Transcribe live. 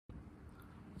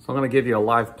So I'm going to give you a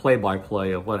live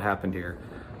play-by-play of what happened here.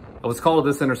 I was called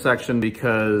at this intersection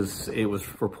because it was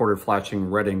reported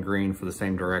flashing red and green for the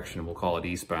same direction. We'll call it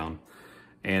eastbound.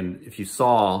 And if you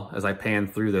saw, as I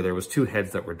panned through there was two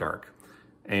heads that were dark.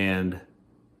 And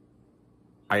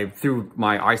through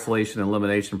my isolation and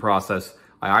elimination process,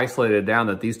 I isolated down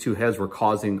that these two heads were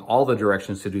causing all the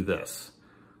directions to do this.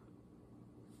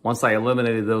 Once I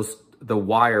eliminated the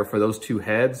wire for those two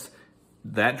heads,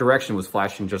 that direction was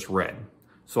flashing just red.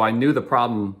 So I knew the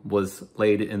problem was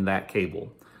laid in that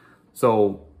cable.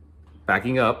 So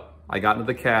backing up, I got into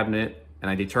the cabinet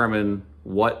and I determined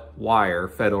what wire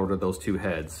fed over to those two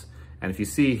heads. And if you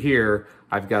see here,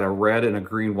 I've got a red and a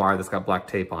green wire that's got black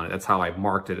tape on it. That's how I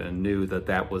marked it and knew that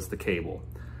that was the cable.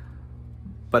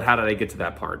 But how did I get to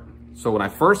that part? So when I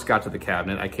first got to the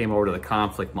cabinet, I came over to the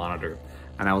conflict monitor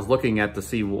and I was looking at to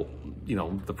see,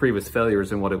 the previous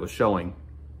failures and what it was showing.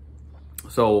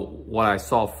 So what I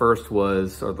saw first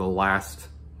was, or the last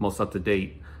most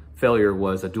up-to-date failure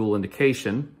was a dual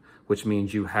indication, which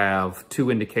means you have two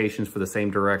indications for the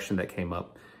same direction that came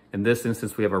up. In this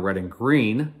instance, we have a red and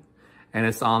green, and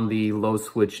it's on the low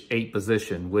switch 8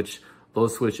 position, which low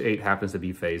switch 8 happens to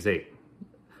be phase 8.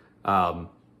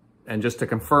 And just to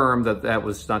confirm that that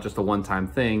was not just a one-time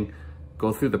thing,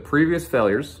 go through the previous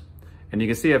failures, and you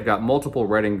can see I've got multiple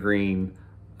red and green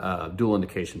dual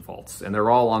indication faults, and they're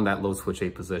all on that low switch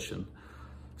 8 position.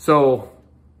 So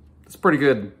it's pretty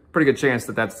good chance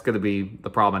that that's going to be the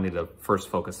problem I need to first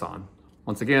focus on.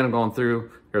 Once again, I'm going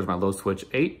through, here's my low switch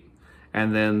 8,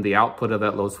 and then the output of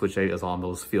that low switch 8 is on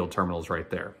those field terminals right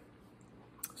there.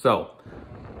 So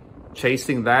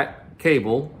chasing that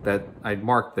cable that I'd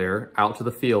marked there out to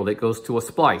the field, it goes to a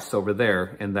splice over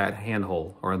there in that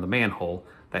handhole, or in the manhole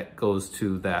that goes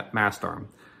to that mast arm.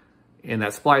 In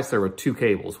that splice, there were two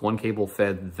cables. One cable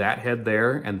fed that head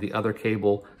there, and the other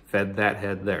cable fed that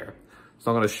head there.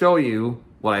 So I'm going to show you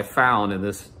what I found in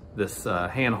this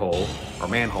handhole, or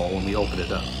manhole, when we open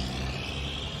it up.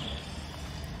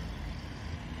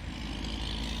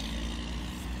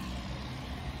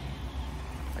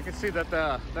 I can see that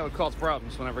that would cause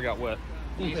problems whenever it got wet.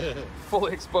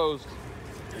 Fully exposed.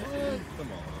 Come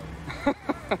on.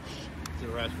 Is there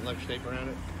wrap left tape around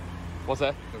it? What's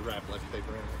that? The wrap left tape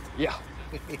around it? Yeah.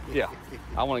 Yeah.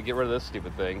 I want to get rid of this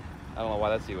stupid thing. I don't know why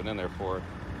that's even in there for.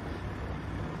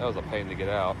 That was a pain to get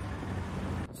out.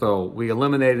 So we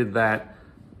eliminated that,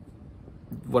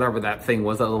 whatever that thing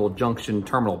was, that little junction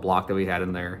terminal block that we had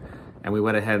in there. And we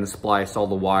went ahead and spliced all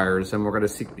the wires, and we're going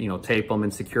to, tape them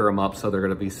and secure them up so they're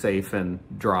going to be safe and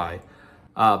dry.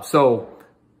 So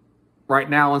right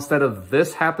now, instead of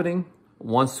this happening,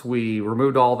 once we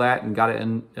removed all that and got it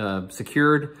in,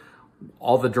 secured,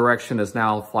 all the direction is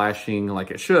now flashing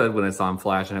like it should when it's on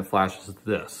flash, and it flashes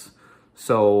this.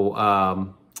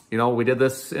 So, we did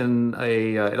this in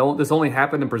this only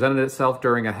happened and presented itself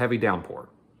during a heavy downpour.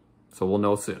 So we'll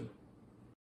know soon.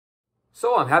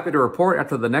 So I'm happy to report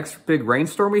after the next big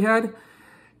rainstorm we had,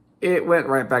 it went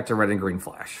right back to red and green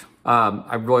flash.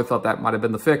 I really thought that might have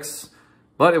been the fix,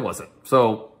 but it wasn't.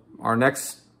 So our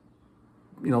next,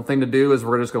 thing to do is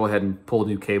we're gonna just go ahead and pull a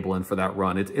new cable in for that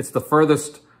run. It's the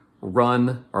furthest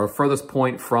run or furthest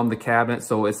point from the cabinet.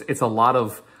 So it's a lot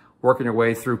of working your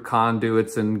way through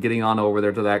conduits and getting on over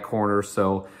there to that corner.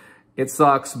 So it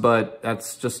sucks, but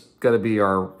that's just gonna be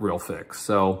our real fix.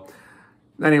 So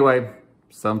anyway,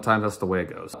 sometimes that's the way it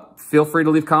goes. Feel free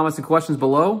to leave comments and questions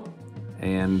below,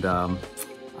 and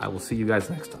I will see you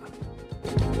guys next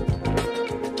time.